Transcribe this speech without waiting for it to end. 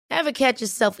Ever catch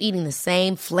yourself eating the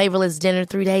same flavorless dinner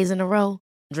 3 days in a row?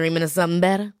 Dreaming of something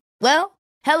better? Well,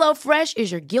 HelloFresh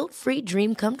is your guilt-free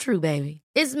dream come true, baby.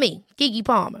 It's me, Keke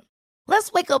Palmer.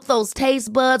 Let's wake up those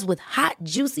taste buds with hot,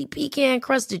 juicy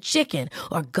pecan-crusted chicken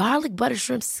or garlic butter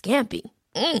shrimp scampi.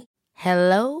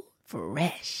 Hello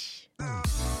Fresh.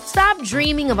 Stop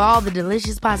dreaming of all the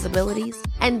delicious possibilities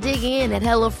and dig in at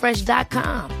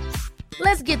HelloFresh.com.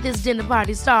 Let's get this dinner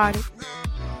party started.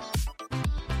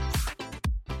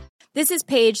 This is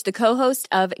Paige, the co-host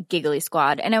of Giggly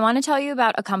Squad, and I want to tell you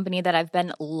about a company that I've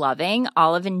been loving,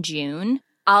 Olive & June.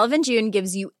 Olive & June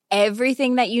gives you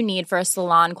everything that you need for a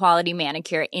salon-quality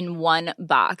manicure in one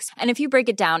box. And if you break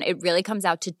it down, it really comes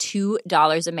out to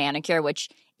 $2 a manicure, which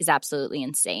is absolutely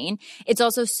insane. It's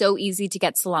also so easy to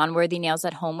get salon-worthy nails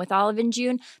at home with Olive &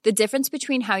 June. The difference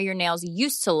between how your nails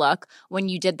used to look when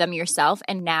you did them yourself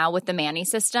and now with the Mani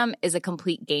system is a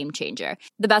complete game changer.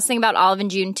 The best thing about Olive &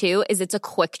 June, too, is it's a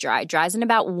quick dry. Dries in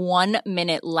about 1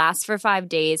 minute, lasts for 5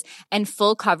 days, and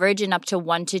full coverage in up to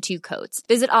 1 to 2 coats.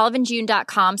 Visit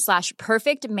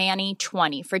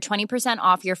oliveandjune.com/perfectmani20 for 20%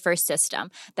 off your first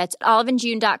system. That's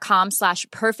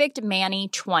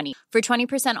oliveandjune.com/perfectmani20 for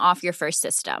 20% off your first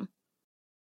system.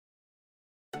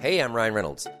 Hey, I'm Ryan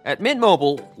Reynolds. At Mint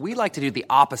Mobile, we like to do the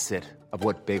opposite of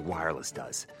what Big Wireless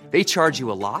does. They charge you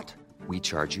a lot, we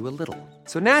charge you a little.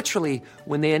 So naturally,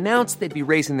 when they announced they'd be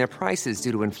raising their prices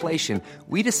due to inflation,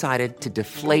 we decided to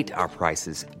deflate our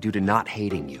prices due to not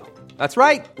hating you. That's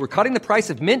right. We're cutting the price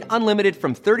of Mint Unlimited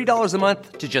from $30 a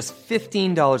month to just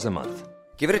 $15 a month.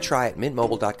 Give it a try at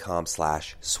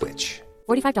mintmobile.com/switch.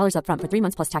 $45 up front for 3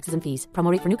 months plus taxes and fees.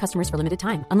 Promo rate for new customers for limited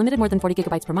time. Unlimited more than 40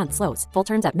 gigabytes per month. Slows full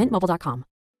terms at mintmobile.com.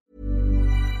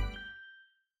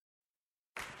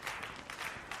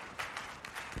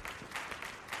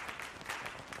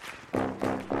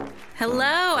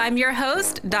 Hello, I'm your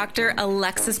host, Dr.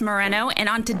 Alexis Moreno, and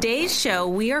on today's show,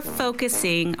 we are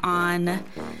focusing on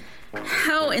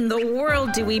how in the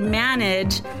world do we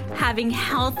manage having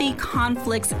healthy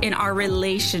conflicts in our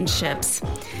relationships.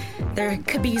 They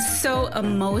could be so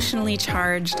emotionally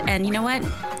charged, and you know what?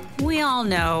 We all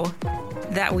know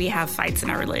that we have fights in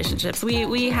our relationships.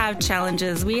 We have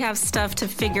challenges, we have stuff to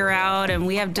figure out, and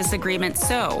we have disagreements.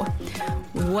 So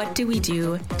what do we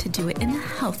do to do it in a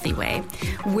healthy way?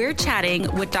 We're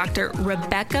chatting with Dr.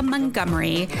 Rebecca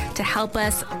Montgomery to help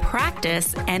us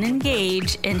practice and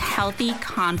engage in healthy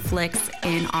conflicts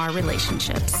in our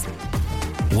relationships.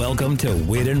 Welcome to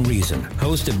Wit and Reason,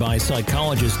 hosted by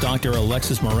psychologist Dr.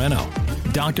 Alexis Moreno.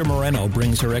 Dr. Moreno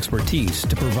brings her expertise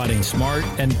to providing smart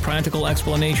and practical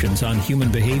explanations on human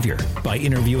behavior by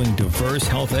interviewing diverse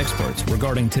health experts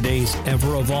regarding today's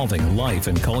ever-evolving life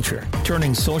and culture,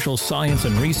 turning social science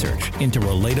and research into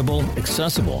relatable,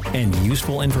 accessible, and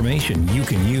useful information you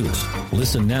can use.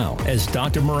 Listen now as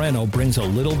Dr. Moreno brings a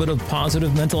little bit of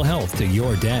positive mental health to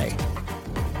your day.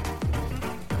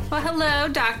 Well, hello,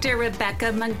 Dr.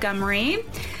 Rebecca Montgomery.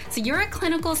 So you're a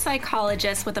clinical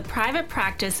psychologist with a private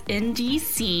practice in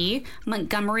D.C.,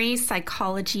 Montgomery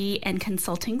Psychology and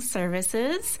Consulting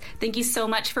Services. Thank you so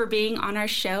much for being on our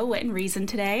show, Wit and Reason,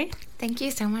 today. Thank you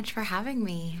so much for having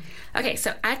me. Okay,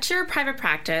 so at your private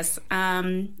practice,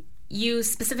 you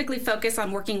specifically focus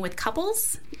on working with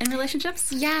couples in relationships?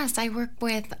 Yes, I work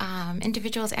with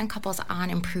individuals and couples on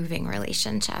improving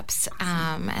relationships.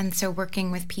 And so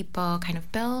working with people kind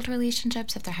of build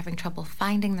relationships if they're having trouble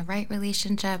finding the right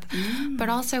relationship, but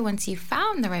also once you've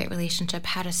found the right relationship,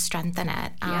 how to strengthen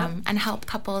it and help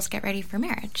couples get ready for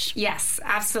marriage. Yes,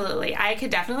 absolutely. I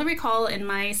could definitely recall in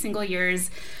my single years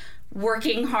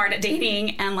working hard at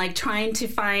dating and like trying to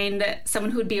find someone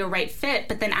who would be a right fit,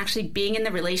 but then actually being in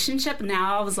the relationship.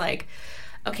 Now I was like,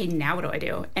 okay, now what do I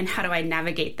do? And how do I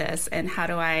navigate this? And how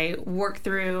do I work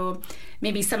through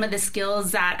maybe some of the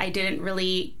skills that I didn't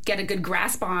really get a good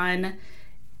grasp on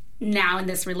now in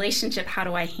this relationship? How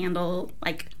do I handle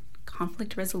like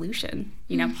conflict resolution?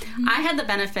 You know, I had the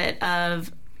benefit of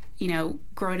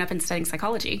growing up and studying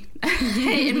psychology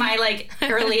in my like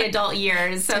early adult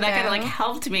years. So that kind of like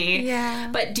helped me. Yeah.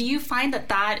 But do you find that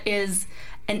that is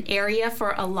an area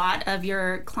for a lot of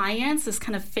your clients, is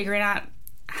kind of figuring out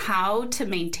how to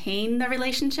maintain the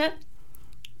relationship?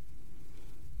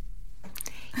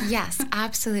 Yes,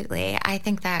 absolutely. I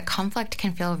think that conflict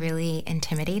can feel really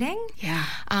intimidating. Yeah.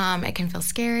 It can feel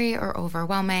scary or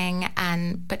overwhelming,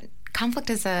 but conflict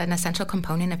is an essential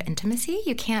component of intimacy.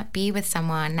 You can't be with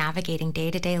someone navigating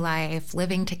day-to-day life,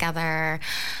 living together,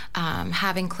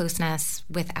 having closeness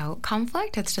without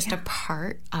conflict. It's just a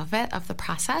part of it, of the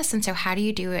process. And so how do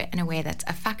you do it in a way that's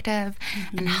effective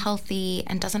and healthy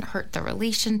and doesn't hurt the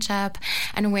relationship,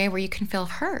 and a way where you can feel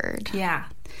heard? Yeah.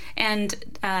 And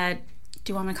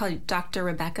Do you want me to call you Dr.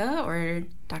 Rebecca or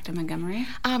Dr. Montgomery?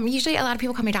 Usually a lot of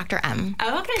people call me Dr. M.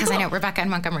 Oh, okay, Because cool. I know Rebecca and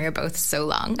Montgomery are both so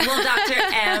long. Well, Dr.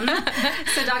 M.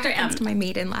 So Dr. M. That's my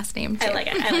maiden last name, too. I like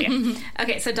it.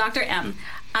 Okay, so Dr. M.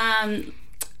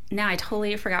 Now I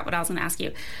totally forgot what I was going to ask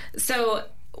you. So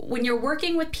when you're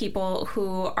working with people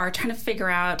who are trying to figure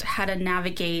out how to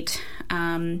navigate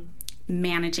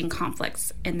managing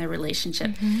conflicts in their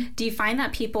relationship, do you find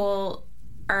that people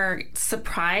are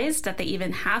surprised that they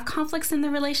even have conflicts in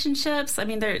their relationships? I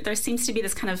mean, there seems to be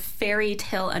this kind of fairy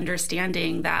tale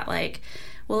understanding that, like,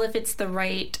 well, if it's the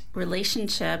right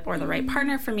relationship or the right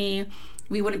partner for me,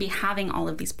 we wouldn't be having all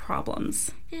of these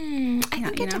problems. I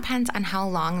think it depends on how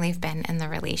long they've been in the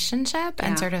relationship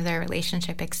and sort of their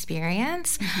relationship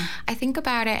experience. I think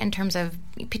about it in terms of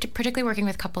particularly working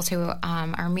with couples who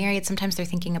are married. Sometimes they're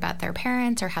thinking about their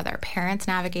parents or how their parents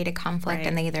navigated conflict,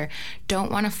 and they either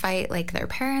don't want to fight like their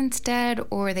parents did,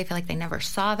 or they feel like they never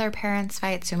saw their parents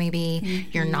fight. So maybe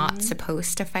you're not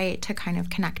supposed to fight, to kind of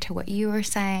connect to what you were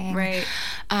saying. Right.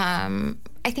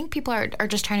 I think people are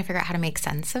just trying to figure out how to make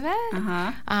sense of it.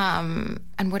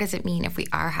 And what does it mean if we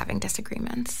are having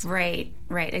disagreements? Right,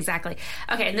 exactly.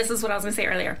 Okay, and this is what I was going to say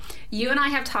earlier. You and I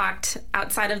have talked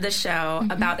outside of the show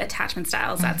about attachment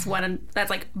styles. That's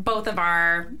that's like both of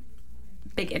our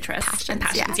big interests and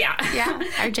passions. Yeah,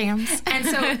 our jams.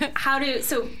 And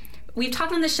so we've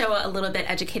talked on the show a little bit,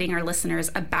 educating our listeners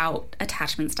about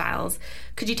attachment styles.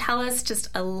 Could you tell us just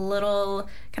a little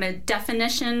kind of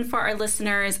definition for our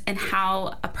listeners and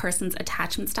how a person's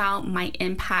attachment style might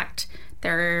impact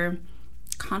their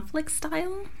conflict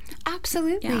style?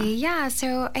 Absolutely. Yeah.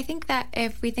 So I think that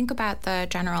if we think about the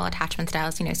general attachment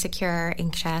styles, secure,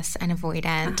 anxious, and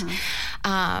avoidant,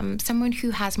 someone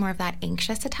who has more of that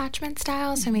anxious attachment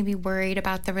style, so maybe worried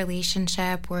about the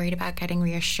relationship, worried about getting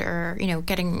reassured,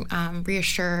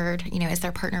 is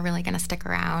their partner really going to stick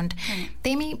around?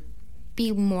 They may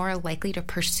be more likely to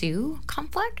pursue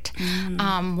conflict,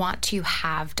 want to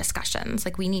have discussions.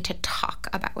 Like, we need to talk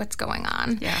about what's going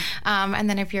on. And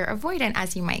then if you're avoidant,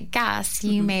 as you might guess,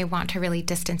 you may want to really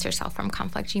distance yourself from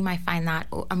conflict. You might find that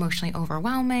emotionally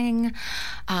overwhelming.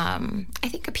 I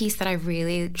think a piece that I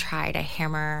really try to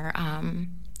hammer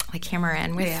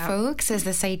in with folks is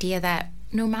this idea that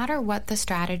no matter what the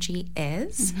strategy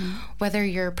is, whether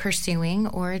you're pursuing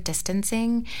or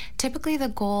distancing, typically the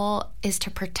goal is to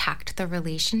protect the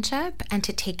relationship and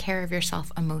to take care of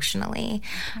yourself emotionally.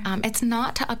 It's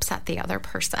not to upset the other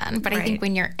person, but I think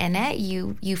when you're in it,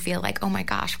 you feel like, oh my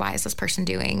gosh, why is this person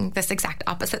doing this exact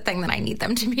opposite thing that I need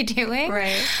them to be doing?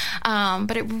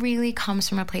 But it really comes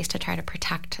from a place to try to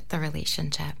protect the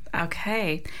relationship.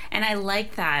 Okay. And I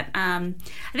like that. I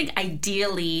think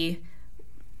ideally,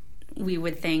 we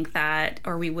would think that,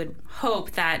 or we would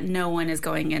hope that no one is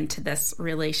going into this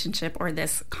relationship or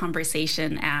this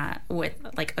conversation with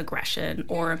like aggression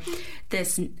or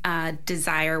this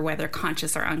desire, whether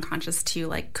conscious or unconscious, to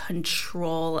like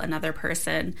control another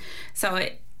person. So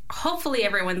hopefully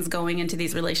everyone's going into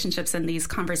these relationships and these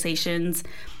conversations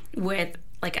with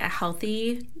like a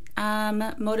healthy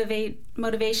motivation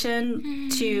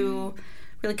to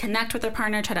really connect with their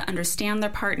partner, try to understand their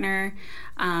partner,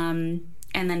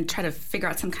 and then try to figure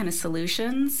out some kind of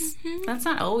solutions. That's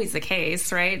not always the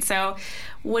case, right? So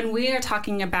when we are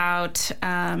talking about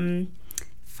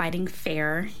fighting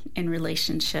fair in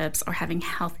relationships or having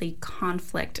healthy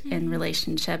conflict in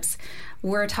relationships,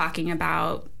 we're talking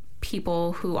about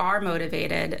people who are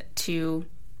motivated to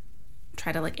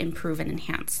try to like improve and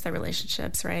enhance their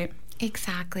relationships, right?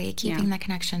 Exactly. Keeping the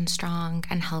connection strong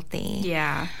and healthy.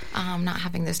 Not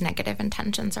having those negative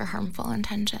intentions or harmful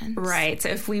intentions. Right. So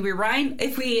if we rewind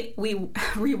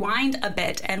a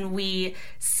bit and we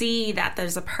see that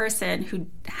there's a person who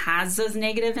has those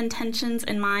negative intentions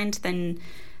in mind, then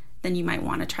you might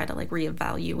want to try to like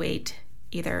reevaluate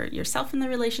either yourself in the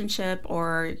relationship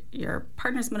or your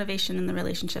partner's motivation in the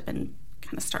relationship and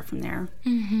kind of start from there.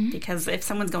 Because if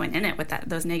someone's going in it with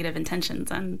those negative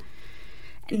intentions, and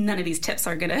none of these tips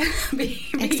are going to be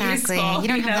exactly useful, you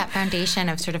don't have that foundation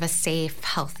of sort of a safe,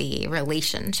 healthy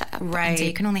relationship, right? And so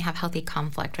you can only have healthy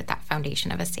conflict with that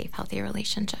foundation of a safe, healthy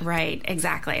relationship, right?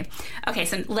 Exactly. Okay,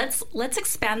 so let's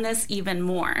expand this even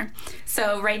more.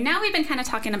 So right now we've been kind of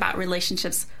talking about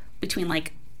relationships between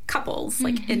like couples,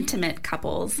 like intimate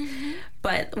couples,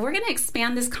 but we're going to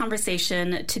expand this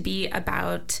conversation to be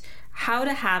about how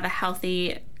to have a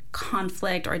healthy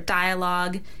conflict or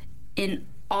dialogue in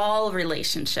all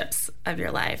relationships of your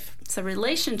life. So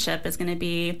relationship is going to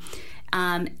be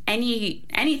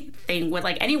anything with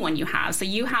like anyone you have. So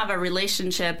you have a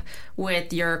relationship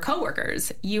with your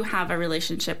coworkers, you have a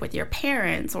relationship with your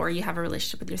parents, or you have a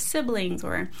relationship with your siblings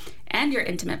and your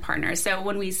intimate partner. So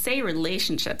when we say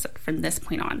relationships from this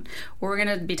point on, we're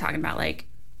going to be talking about like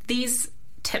these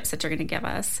tips that you're going to give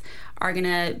us are going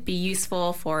to be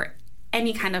useful for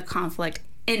any kind of conflict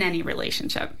in any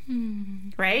relationship,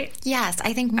 right? Yes,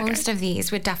 I think most of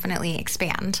these would definitely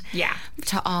expand Yeah.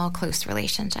 to all close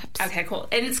relationships. Okay, cool.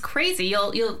 And it's crazy.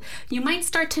 You might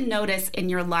start to notice in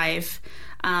your life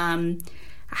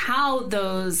how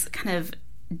those kind of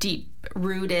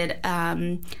deep-rooted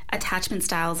attachment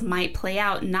styles might play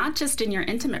out, not just in your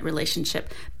intimate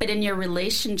relationship, but in your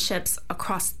relationships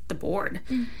across the board.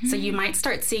 Mm-hmm. So you might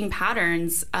start seeing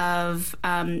patterns of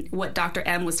what Dr.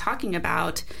 M was talking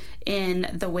about in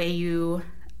the way you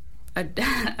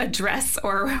address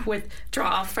or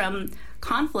withdraw from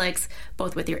conflicts,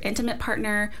 both with your intimate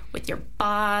partner, with your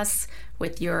boss,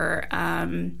 with your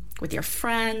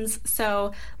friends.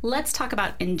 So let's talk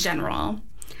about in general,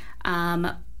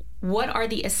 what are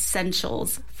the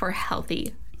essentials for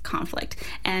healthy conflict?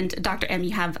 And Dr. M,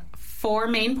 you have 4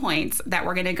 main points that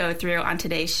we're going to go through on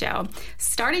today's show,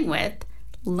 starting with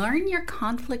learn your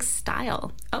conflict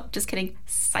style. Oh, just kidding.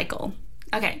 Cycle.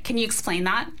 Okay, can you explain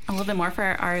that a little bit more for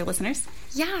our listeners?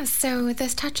 Yeah, so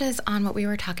this touches on what we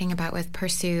were talking about with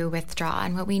pursue, withdraw.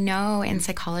 And what we know in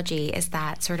psychology is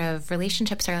that sort of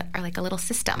relationships are like a little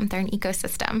system. They're an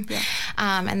ecosystem. Yeah.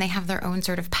 And they have their own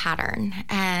sort of pattern.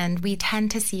 And we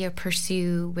tend to see a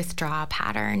pursue, withdraw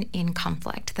pattern in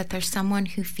conflict, that there's someone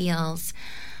who feels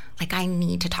like, I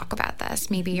need to talk about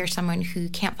this. Maybe you're someone who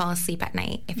can't fall asleep at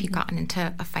night if you've gotten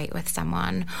into a fight with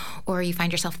someone, or you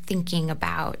find yourself thinking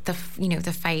about the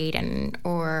fight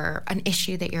or an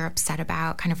issue that you're upset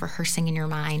about, kind of rehearsing in your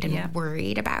mind and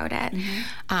worried about it.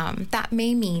 Mm-hmm. That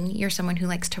may mean you're someone who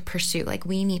likes to pursue, like,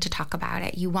 we need to talk about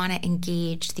it. You want to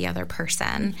engage the other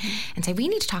person and say, we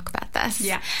need to talk about this.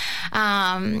 Yeah.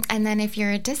 And then if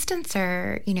you're a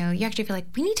distancer, you actually feel like,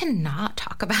 we need to not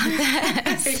talk about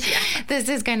this. This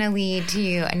is going to lead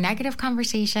to a negative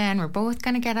conversation. We're both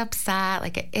going to get upset.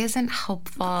 Like, it isn't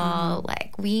helpful.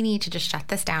 Like, we need to just shut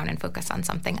this down and focus on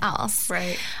something else.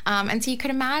 Right. And so you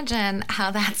could imagine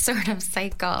how that sort of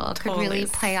cycle could really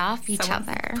play off each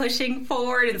other. Pushing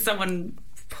forward and someone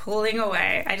pulling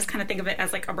away. I just kind of think of it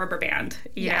as like a rubber band,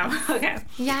 you know? Okay.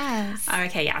 Yes.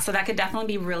 Okay, yeah. So that could definitely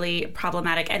be really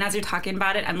problematic. And as you're talking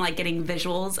about it, I'm like getting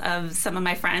visuals of some of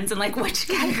my friends and like which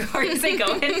categories they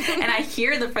go in. And I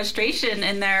hear the frustration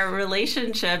in their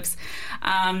relationships.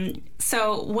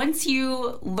 So once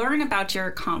you learn about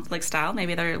your conflict style,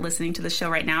 maybe they're listening to the show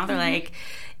right now, they're like,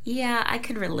 yeah, I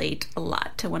could relate a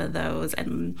lot to one of those.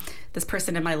 And this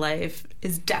person in my life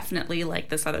is definitely like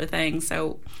this other thing.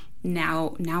 So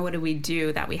now what do we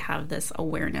do that we have this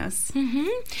awareness? Mm-hmm.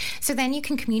 So then you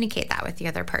can communicate that with the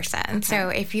other person. Okay. So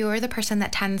if you're the person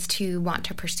that tends to want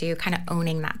to pursue, kind of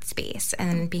owning that space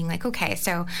and being like, okay,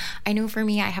 so I know for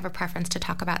me, I have a preference to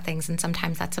talk about things, and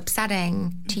sometimes that's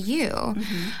upsetting to you.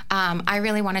 Mm-hmm. I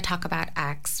really want to talk about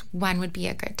X. When would be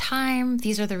a good time?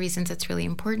 These are the reasons it's really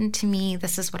important to me.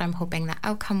 This is what I'm hoping the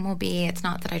outcome will be. It's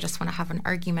not that I just want to have an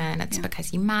argument. It's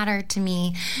because you matter to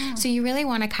me. Yeah. So you really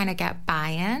want to kind of get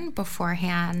buy-in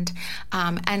beforehand,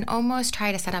 and almost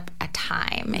try to set up a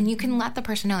time. And you can let the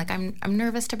person know, like, I'm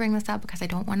nervous to bring this up because I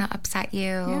don't want to upset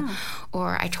you,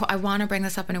 or I want to bring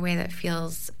this up in a way that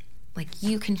feels like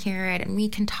you can hear it and we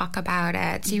can talk about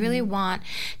it. So you really want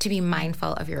to be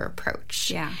mindful of your approach.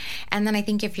 Yeah. And then I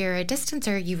think if you're a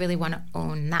distancer, you really want to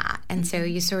own that. And so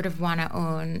you sort of want to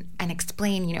own and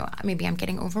explain, maybe I'm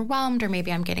getting overwhelmed, or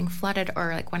maybe I'm getting flooded,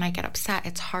 or like when I get upset,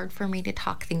 it's hard for me to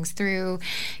talk things through.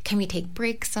 Can we take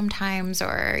breaks sometimes?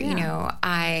 Or,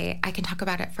 I can talk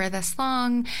about it for this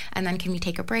long, and then can we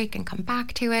take a break and come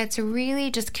back to it? So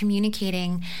really just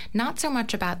communicating, not so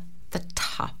much about the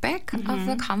topic of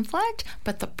the conflict,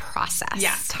 but the process.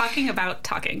 Yeah, talking about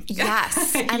talking.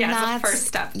 Yes. And that's the first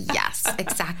step. Yes,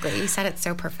 exactly. You said it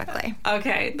so perfectly.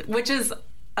 Okay, which is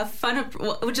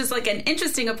like an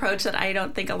interesting approach that I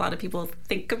don't think a lot of people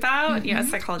think about. As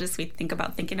psychologists, we think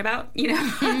about thinking about,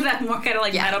 that more kind of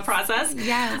like meta process.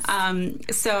 Yes.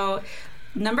 So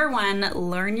number 1,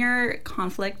 learn your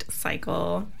conflict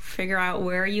cycle. Figure out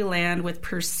where you land with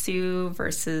pursue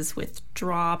versus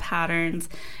withdraw patterns.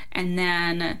 And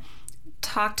then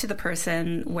talk to the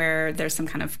person where there's some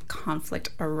kind of conflict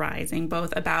arising,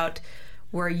 both about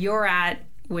where you're at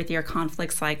with your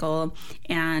conflict cycle,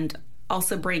 and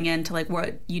also bring into like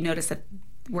what you notice that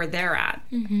where they're at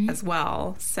as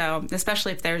well. So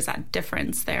especially if there's that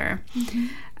difference there.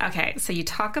 Okay, so you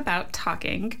talk about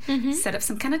talking, set up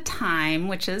some kind of time,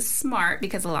 which is smart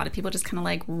because a lot of people just kind of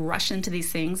like rush into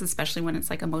these things, especially when it's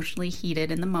like emotionally heated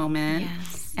in the moment.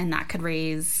 Yes. And that could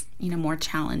raise, more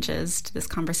challenges to this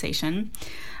conversation.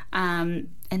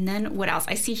 And then what else?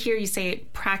 I see here you say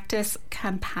practice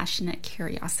compassionate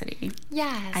curiosity.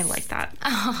 Yes. I like that.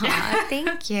 Oh,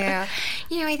 thank you.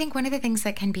 I think one of the things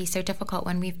that can be so difficult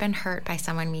when we've been hurt by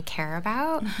someone we care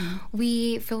about,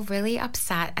 we feel really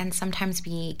upset, and sometimes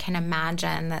we can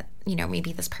imagine that,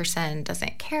 maybe this person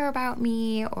doesn't care about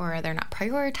me or they're not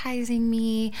prioritizing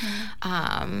me.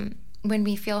 When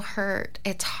we feel hurt,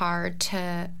 it's hard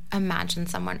to imagine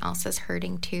someone else is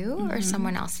hurting too, or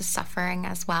someone else is suffering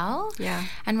as well. Yeah.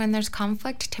 And when there's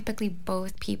conflict, typically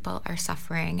both people are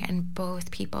suffering and both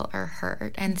people are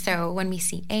hurt. And so when we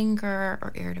see anger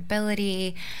or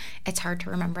irritability, it's hard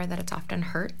to remember that it's often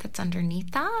hurt that's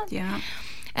underneath that. Yeah.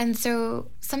 And so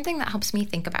something that helps me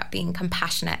think about being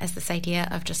compassionate is this idea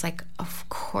of just like, of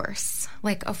course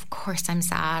I'm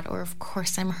sad, or of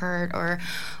course I'm hurt, or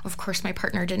of course my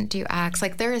partner didn't do X.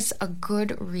 Like there is a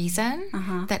good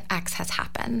reason that X has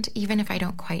happened, even if I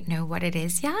don't quite know what it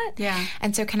is yet. Yeah.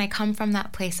 And so can I come from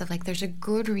that place of like, there's a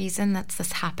good reason that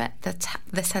this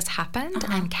has happened,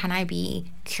 and can I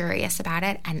be curious about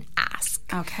it and ask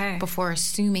before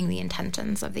assuming the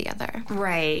intentions of the other?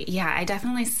 Right. Yeah. I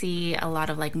definitely see a lot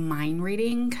of like mind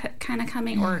reading kind of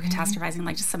coming, or catastrophizing,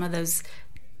 like just some of those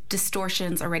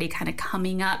distortions already kind of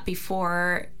coming up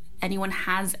before anyone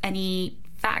has any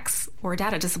facts or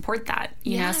data to support that,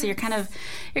 you know? So you're kind of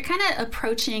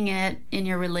approaching it in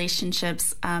your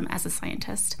relationships as a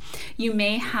scientist. You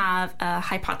may have a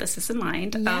hypothesis in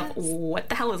mind of what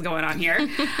the hell is going on here,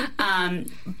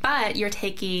 but you're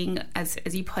taking, as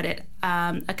you put it,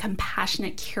 a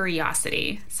compassionate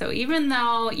curiosity. So even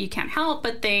though you can't help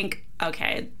but think,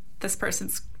 okay, this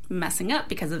person's messing up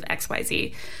because of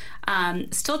XYZ,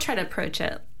 still try to approach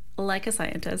it like a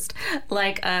scientist,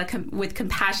 like with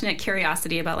compassionate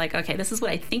curiosity about like, okay, this is what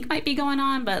I think might be going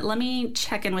on, but let me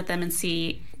check in with them and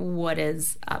see what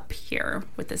is up here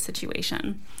with this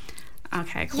situation.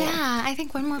 Okay, cool. Yeah, I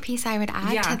think one more piece I would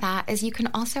add to that is you can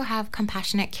also have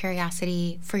compassionate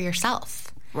curiosity for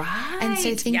yourself. Right. And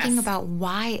so thinking about,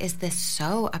 why is this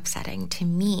so upsetting to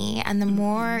me? And the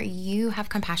more you have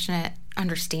compassionate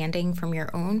understanding from your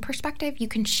own perspective, you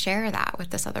can share that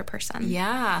with this other person.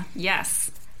 Yeah.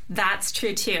 Yes. That's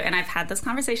true too. And I've had those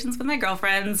conversations with my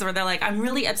girlfriends where they're like, I'm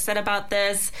really upset about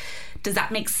this. Does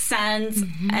that make sense?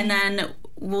 And then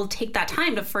we'll take that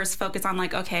time to first focus on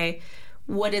like, okay,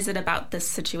 what is it about this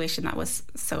situation that was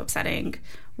so upsetting?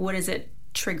 What is it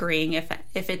triggering?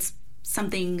 If it's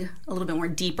something a little bit more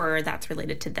deeper that's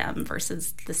related to them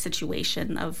versus the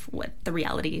situation of what the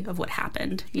reality of what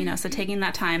happened, so taking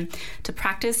that time to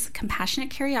practice compassionate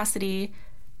curiosity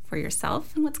for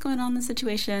yourself and what's going on in the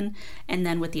situation, and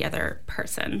then with the other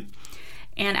person.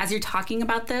 And as you're talking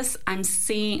about this, I'm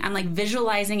like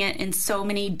visualizing it in so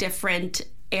many different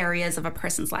areas of a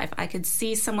person's life. I could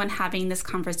see someone having this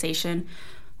conversation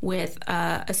with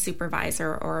a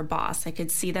supervisor or a boss. I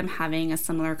could see them having a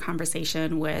similar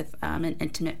conversation with an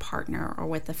intimate partner or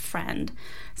with a friend.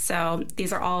 So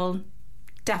these are all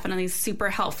definitely super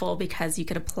helpful because you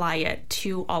could apply it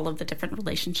to all of the different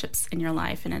relationships in your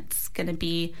life, and it's going to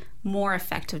be more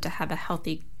effective to have a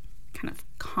healthy kind of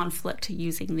conflict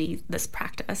using this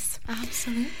practice.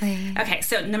 Absolutely. Okay,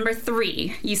 so number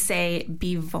 3, you say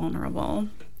be vulnerable.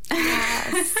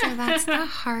 Yes, so that's the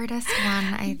hardest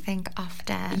one, I think,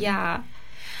 often. Yeah.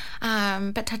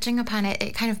 But touching upon it,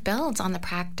 it kind of builds on the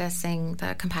practicing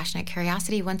the compassionate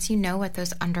curiosity. Once you know what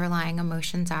those underlying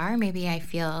emotions are, maybe I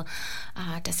feel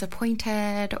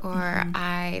disappointed, or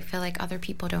I feel like other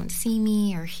people don't see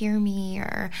me or hear me,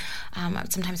 or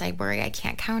sometimes I worry I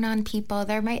can't count on people.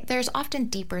 There's often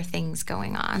deeper things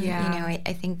going on. Yeah.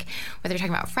 I think whether you're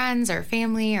talking about friends or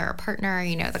family or a partner,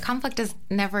 the conflict is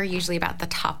never usually about the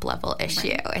top level issue.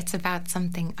 Right. It's about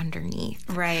something underneath.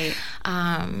 Right.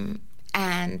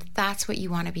 And that's what you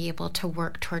want to be able to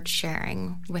work towards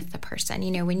sharing with the person.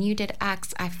 When you did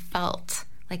X, I felt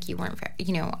like you weren't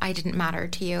I didn't matter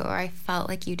to you, or I felt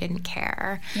like you didn't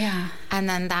care. Yeah. And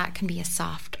then that can be a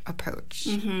soft approach.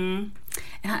 And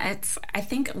I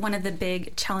think one of the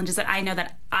big challenges that I know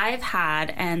that I've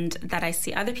had and that I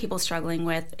see other people struggling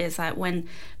with is that when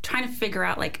trying to figure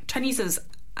out, like trying to use those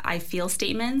I feel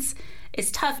statements,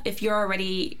 it's tough if you're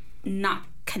already not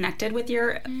connected with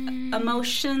your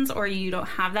emotions, or you don't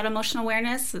have that emotional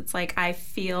awareness. It's like I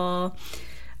feel,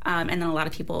 and then a lot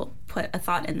of people put a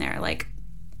thought in there like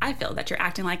I feel that you're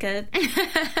acting like a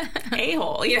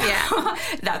a-hole. You know? Yeah.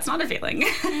 That's not a feeling.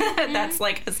 That's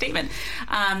like a statement.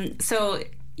 So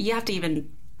you have to even,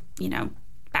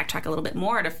 backtrack a little bit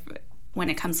more when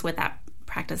it comes with that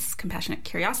practice compassionate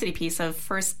curiosity piece of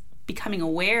first becoming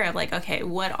aware of like, okay,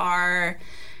 what are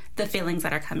the feelings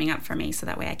that are coming up for me, so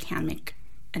that way I can make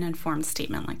an informed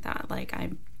statement like that. Like,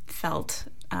 I felt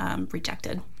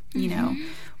rejected,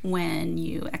 when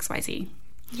you XYZ.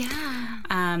 Yeah.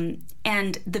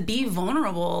 And the be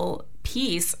vulnerable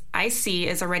piece I see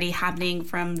is already happening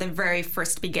from the very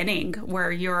first beginning,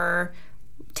 where you're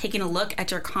taking a look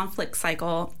at your conflict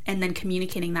cycle and then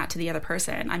communicating that to the other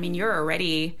person. I mean, you're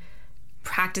already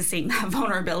practicing that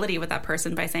vulnerability with that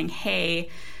person by saying, hey,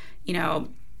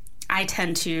 I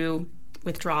tend to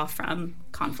withdraw from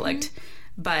conflict,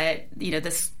 but,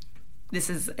 this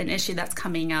is an issue that's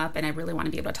coming up and I really want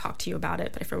to be able to talk to you about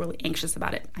it, but I feel really anxious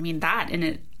about it. I mean, that in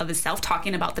and of itself,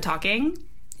 talking about the talking,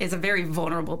 is a very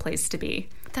vulnerable place to be.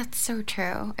 That's so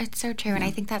true. It's so true. And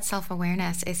I think that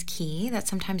self-awareness is key, that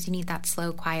sometimes you need that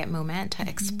slow, quiet moment to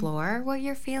explore what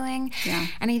you're feeling. Yeah.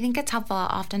 And I think it's helpful. I'll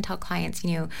often tell clients,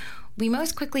 we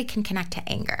most quickly can connect to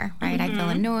anger, right? I feel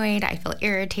annoyed. I feel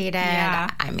irritated. Yeah.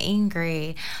 I'm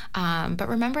angry. But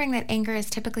remembering that anger is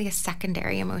typically a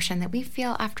secondary emotion that we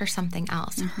feel after something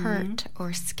else, hurt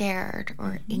or scared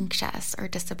or anxious or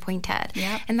disappointed.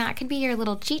 Yep. And that could be your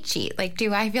little cheat sheet. Like,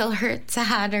 do I feel hurt,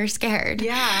 sad, or scared?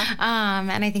 Yeah.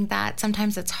 And I think that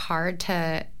sometimes it's hard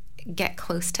to get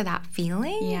close to that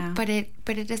feeling, but it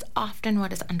is often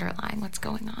what is underlying what's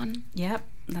going on. Yep.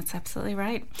 That's absolutely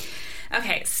right.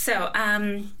 Okay, so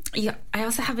I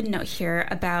also have a note here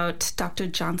about Dr.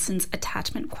 Johnson's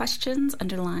attachment questions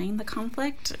underlying the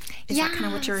conflict. Is that kind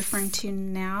of what you're referring to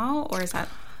now, or is that...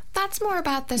 That's more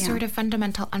about the sort of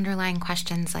fundamental underlying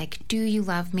questions like, do you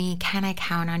love me? Can I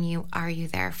count on you? Are you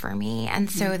there for me? And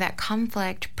so that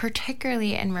conflict,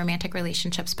 particularly in romantic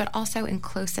relationships, but also in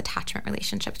close attachment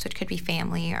relationships, which could be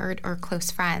family or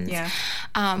close friends,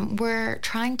 we're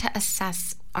trying to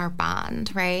assess our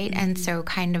bond, right? And so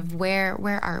kind of where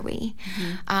are we?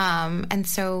 And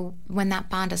so when that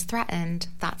bond is threatened,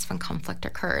 that's when conflict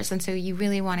occurs. And so you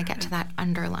really want to get to that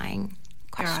underlying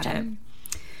question.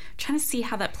 Trying to see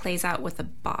how that plays out with a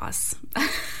boss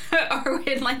or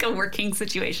in like a working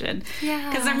situation.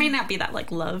 Yeah. Because there may not be that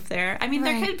like love there. I mean,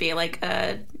 there could be like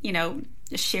a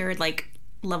shared like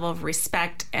level of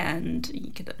respect and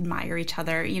you could admire each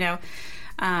other,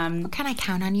 Can I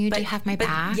count on you? Do you have my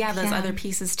back? Yeah, those other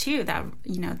pieces too, that,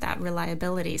 that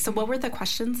reliability. So what were the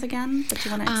questions again that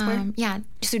you want to explore?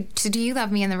 So do you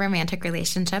love me in the romantic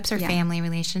relationships or family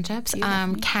relationships?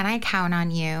 Can I count on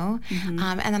you? And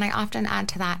then I often add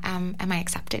to that, am I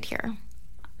accepted here?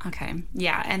 Okay.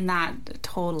 Yeah. And that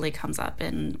totally comes up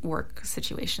in work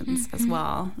situations as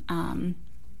well.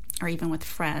 Or even with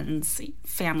friends,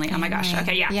 family. Oh my gosh.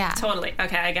 Okay, yeah, totally.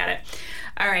 Okay, I got it.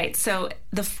 All right, so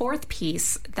the fourth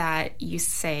piece that you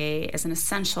say is an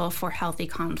essential for healthy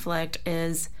conflict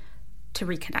is to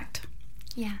reconnect.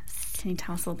 Yes. Can you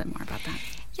tell us a little bit more about that?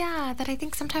 Yeah, that I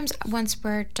think sometimes once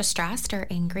we're distressed or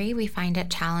angry, we find it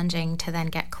challenging to then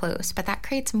get close, but that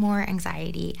creates more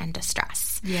anxiety and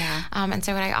distress. Yeah. And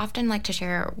so what I often like to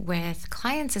share with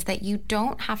clients is that you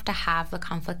don't have to have the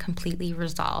conflict completely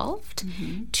resolved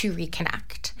to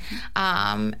reconnect,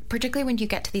 particularly when you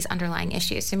get to these underlying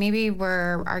issues. So maybe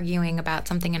we're arguing about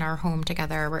something in our home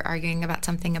together, we're arguing about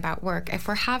something about work. If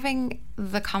we're having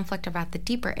the conflict about the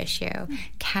deeper issue,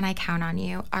 can I count on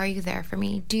you? Are you there for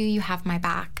me? Do you have my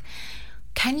back?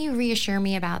 Can you reassure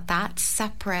me about that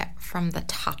separate from the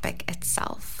topic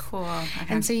itself? Cool. Okay.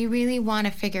 And so you really want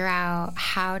to figure out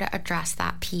how to address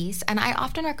that piece. And I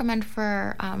often recommend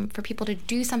for people to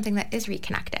do something that is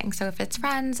reconnecting. So if it's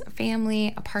friends,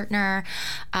 family, a partner,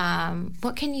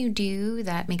 what can you do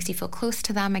that makes you feel close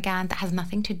to them again, that has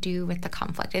nothing to do with the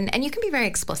conflict? And you can be very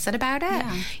explicit about it.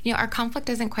 Yeah. Our conflict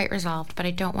isn't quite resolved, but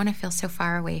I don't want to feel so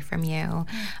far away from you.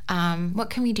 What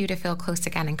can we do to feel close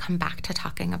again and come back to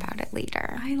talking about it later?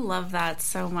 I love that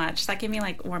so much. That gave me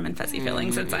like warm and fuzzy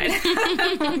feelings inside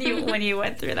when you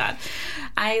went through that.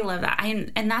 I love that.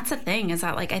 And that's the thing, is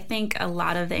that like I think a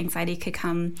lot of the anxiety could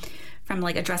come from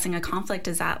like addressing a conflict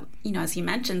is that, as you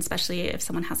mentioned, especially if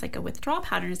someone has like a withdrawal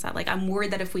pattern, is that like I'm worried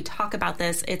that if we talk about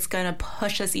this, it's going to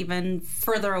push us even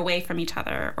further away from each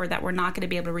other, or that we're not going to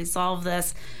be able to resolve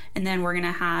this, and then we're going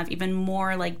to have even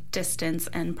more like distance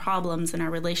and problems in our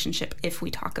relationship if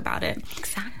we talk about it.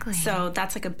 Exactly. So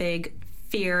that's like a big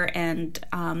fear and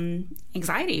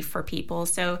anxiety for people.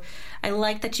 So I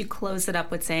like that you close it up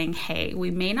with saying, hey,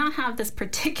 we may not have this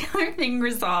particular thing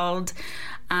resolved,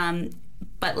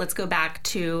 but let's go back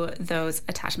to those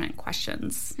attachment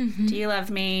questions. Do you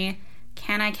love me?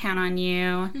 can I count on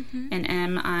you? And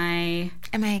am I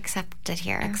accepted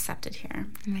here? Accepted here.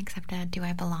 Am I accepted? Do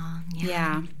I belong?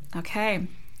 Yeah. Okay.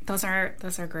 Those are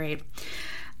great.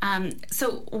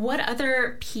 So what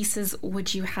other pieces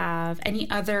would you have? Any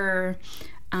other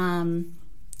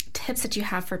tips that you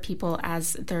have for people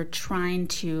as they're trying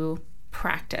to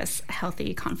practice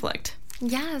healthy conflict?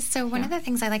 Yeah, so one of the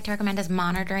things I like to recommend is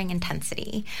monitoring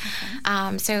intensity.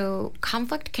 Okay. So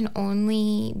conflict can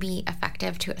only be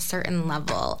effective to a certain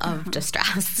level of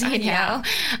distress, you know?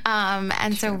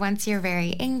 And so once you're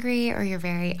very angry or you're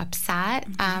very upset,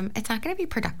 it's not going to be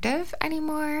productive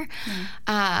anymore.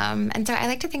 And so I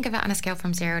like to think of it on a scale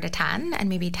from 0 to 10, and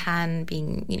maybe 10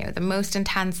 being, you know, the most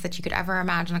intense that you could ever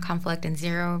imagine a conflict, and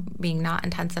 0 being not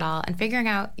intense at all, and figuring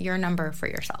out your number for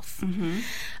yourself.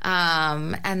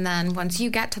 And then once you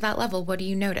get to that level, what do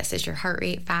you notice? Is your heart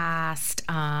rate fast?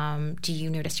 Do you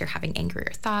notice you're having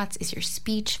angrier thoughts? Is your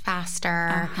speech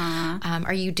faster?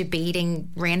 Are you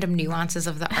debating random nuances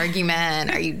of the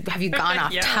argument? Have you gone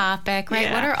off topic?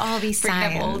 Right? What are all these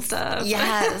signs? Old stuff.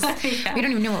 Yes. We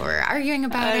don't even know what we're arguing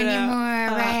about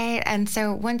anymore, right? And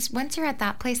so once you're at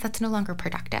that place, that's no longer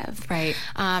productive, right?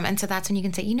 And so that's when you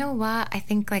can say, you know what? I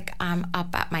think like I'm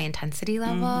up at my intensity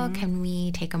level. Can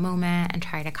we take a moment and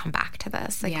try to come back to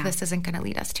this? Like this isn't going to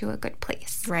lead us to a good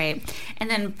place. Right. And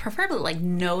then preferably like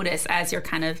notice as you're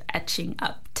kind of etching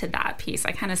up to that piece.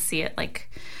 I kind of see it like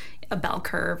a bell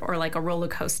curve or like a roller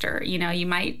coaster. You know, you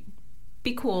might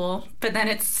be cool, but then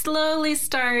it slowly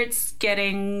starts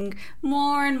getting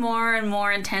more and more and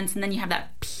more intense, and then you have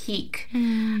that peak.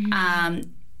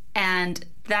 And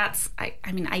that's,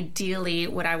 I mean, ideally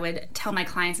what I would tell my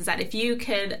clients is that if you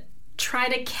could try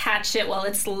to catch it while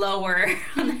it's lower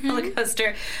on the roller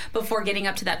coaster before getting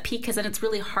up to that peak, because then it's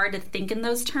really hard to think in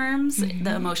those terms.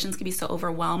 The emotions can be so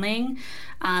overwhelming.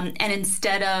 And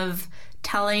instead of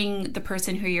telling the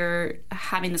person who you're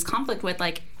having this conflict with,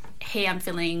 like, hey, I'm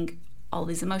feeling all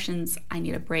these emotions, I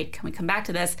need a break, can we come back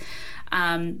to this?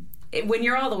 When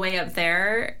you're all the way up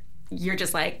there, you're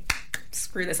just like,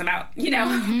 screw this, I'm out, you know?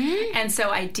 And so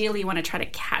ideally you want to try to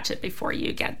catch it before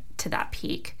you get to that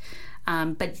peak.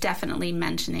 But definitely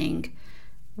mentioning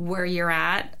where you're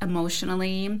at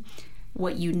emotionally,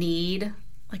 what you need,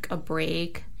 like a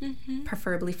break,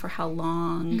 preferably for how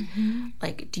long.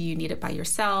 Like, do you need it by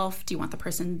yourself? Do you want the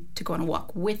person to go on a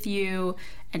walk with you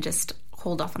and just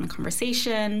hold off on the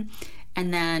conversation?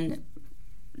 And then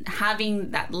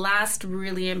having that last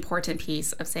really important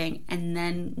piece of saying, and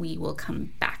then we will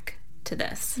come back to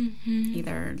this,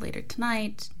 either later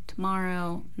tonight,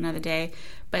 tomorrow, another day,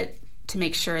 but to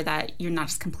make sure that you're not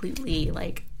just completely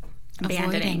like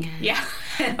abandoning. Yeah.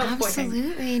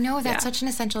 Absolutely. No, that's such an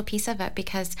essential piece of it,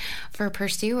 because for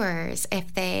pursuers,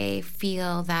 if they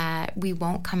feel that we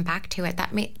won't come back to it,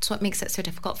 that's what makes it so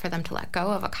difficult for them to let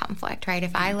go of a conflict, right?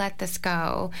 If I let this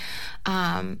go,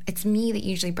 it's me that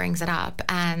usually brings it up,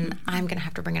 and I'm going to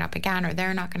have to bring it up again, or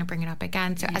they're not going to bring it up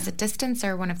again. So as a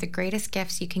distancer, one of the greatest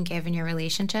gifts you can give in your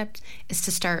relationship is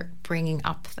to start bringing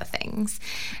up the things.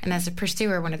 And as a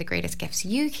pursuer, one of the greatest gifts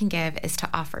you can give is to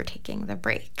offer taking the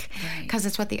break. Because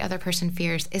it's what the other person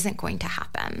fears isn't going to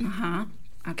happen.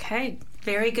 Okay.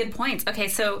 Very good points. Okay,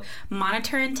 so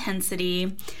monitor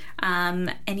intensity.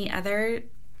 Any other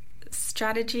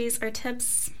strategies or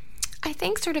tips? I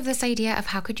think sort of this idea of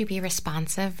how could you be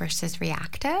responsive versus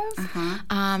reactive.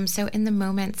 So in the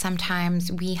moment,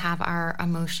 sometimes we have our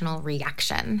emotional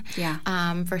reaction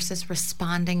versus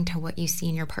responding to what you see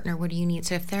in your partner. What do you need?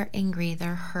 So if they're angry,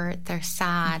 they're hurt, they're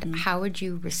sad, how would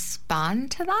you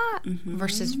respond to that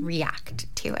versus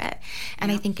react to it?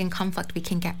 And I think in conflict, we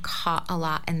can get caught a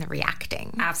lot in the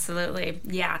reacting. Absolutely.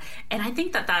 Yeah. And I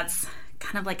think that that's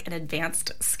kind of like an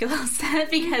advanced skill set,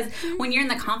 because when you're in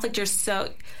the conflict, you're so...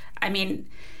 I mean,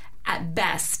 at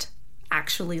best,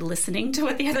 actually listening to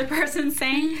what the other person's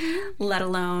saying, let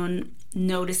alone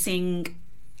noticing,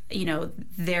 you know,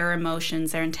 their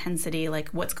emotions, their intensity, like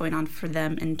what's going on for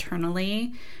them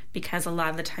internally, because a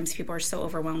lot of the times people are so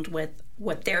overwhelmed with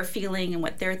what they're feeling and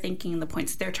what they're thinking and the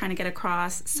points they're trying to get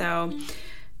across. So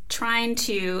trying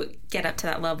to get up to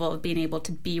that level of being able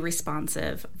to be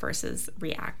responsive versus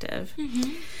reactive.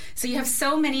 So you have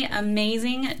so many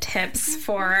amazing tips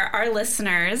for our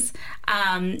listeners.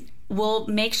 We'll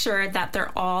make sure that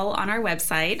they're all on our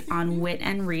website on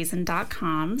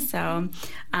witandreason.com. So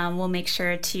we'll make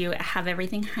sure to have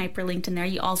everything hyperlinked in there.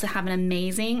 You also have an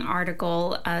amazing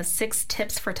article, 6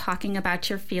 tips for talking about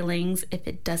your feelings if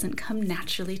it doesn't come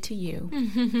naturally to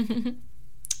you.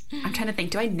 I'm trying to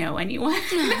think, do I know anyone?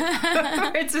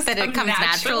 Or it's just that it comes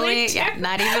naturally. Yeah,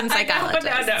 not even psychologists.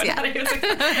 No, not even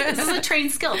psychologists. This is a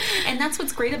trained skill. And that's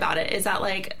what's great about it, is that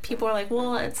like people are like,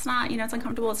 well, it's not, it's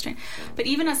uncomfortable, it's trained. But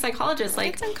even as psychologists,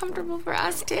 like, it's uncomfortable for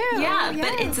us too. Yeah, yes.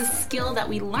 But it's a skill that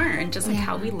we learn, just like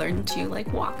how we learn to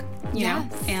like walk, you know,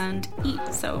 and eat.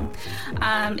 So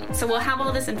we'll have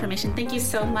all this information. Thank you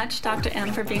so much, Dr.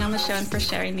 M, for being on the show and for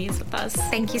sharing these with us.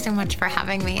 Thank you so much for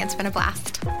having me. It's been a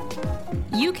blast.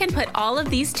 You can put all of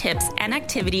these tips and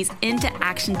activities into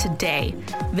action today.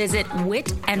 Visit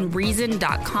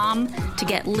witandreason.com to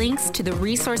get links to the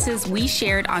resources we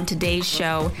shared on today's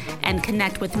show and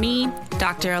connect with me,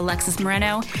 Dr. Alexis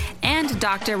Moreno, and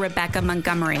Dr. Rebecca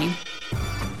Montgomery.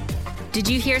 Did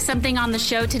you hear something on the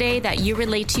show today that you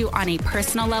relate to on a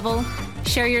personal level?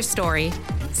 Share your story.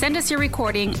 Send us your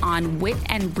recording on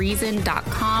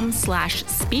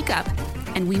witandreason.com/speakup,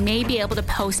 and we may be able to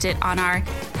post it on our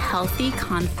Healthy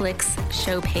Conflicts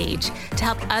show page to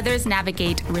help others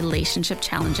navigate relationship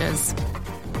challenges.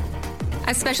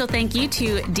 A special thank you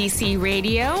to DC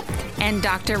Radio and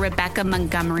Dr. Rebecca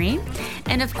Montgomery.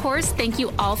 And of course, thank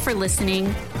you all for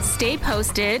listening. Stay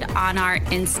posted on our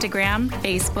Instagram,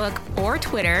 Facebook, or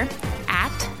Twitter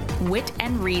at Wit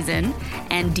and Reason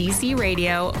and DC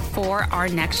Radio for our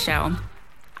next show.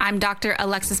 I'm Dr.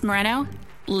 Alexis Moreno.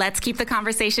 Let's keep the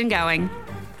conversation going.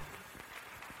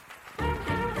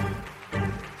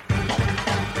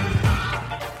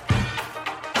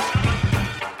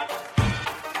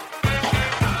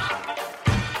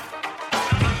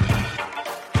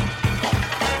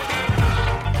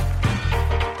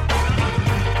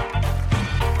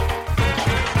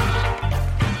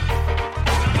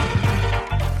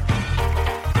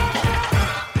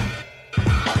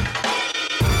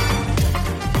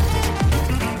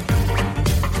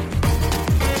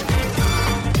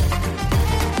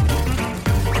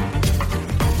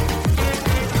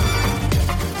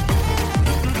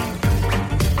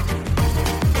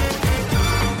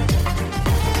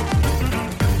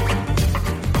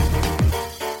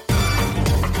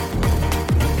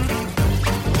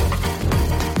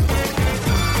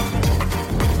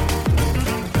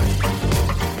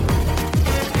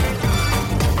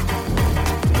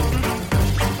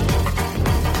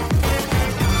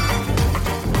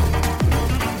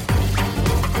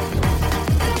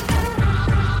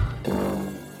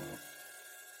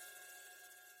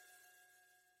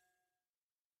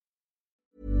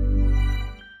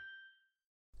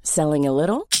 Selling a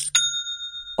little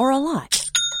or a lot?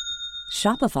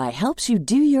 Shopify helps you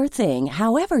do your thing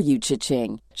however you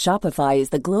cha-ching. Shopify is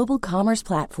the global commerce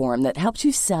platform that helps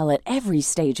you sell at every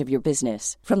stage of your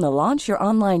business. From the launch your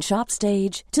online shop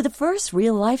stage to the first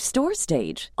real-life store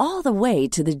stage, all the way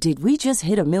to the did we just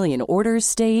hit a million orders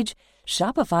stage.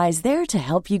 Shopify is there to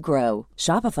help you grow.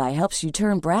 Shopify helps you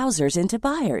turn browsers into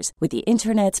buyers with the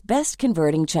internet's best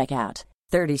converting checkout.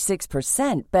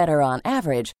 36% better on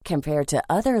average compared to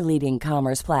other leading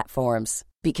commerce platforms.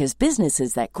 Because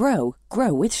businesses that grow,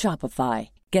 grow with Shopify.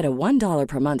 Get a $1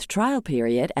 per month trial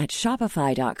period at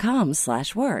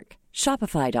shopify.com/work.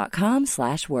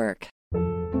 Shopify.com/work.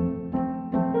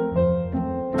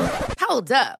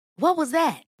 Hold up. What was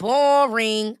that?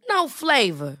 Boring. No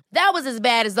flavor. That was as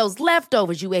bad as those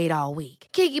leftovers you ate all week.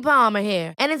 Keke Palmer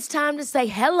here. And it's time to say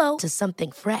hello to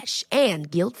something fresh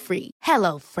and guilt-free.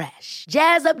 Hello Fresh.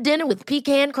 Jazz up dinner with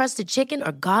pecan-crusted chicken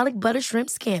or garlic butter shrimp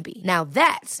scampi. Now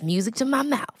that's music to my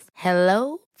mouth.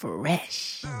 Hello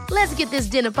Fresh. Let's get this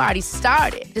dinner party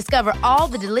started. Discover all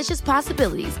the delicious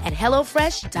possibilities at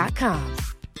HelloFresh.com.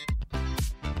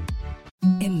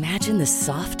 Imagine the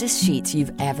softest sheets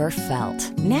you've ever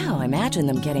felt. Now imagine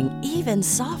them getting even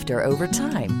softer over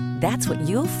time. That's what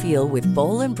you'll feel with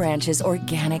Boll & Branch's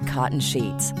organic cotton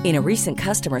sheets. In a recent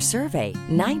customer survey,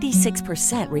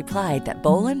 96% replied that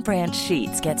Boll & Branch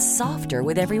sheets get softer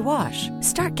with every wash.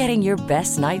 Start getting your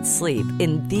best night's sleep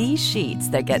in these sheets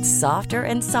that get softer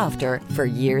and softer for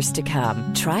years to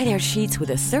come. Try their sheets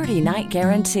with a 30-night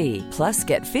guarantee. Plus,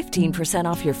 get 15%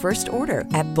 off your first order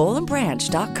at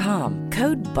bollandbranch.com.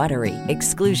 Code BUTTERY.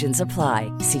 Exclusions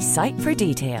apply. See site for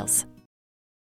details.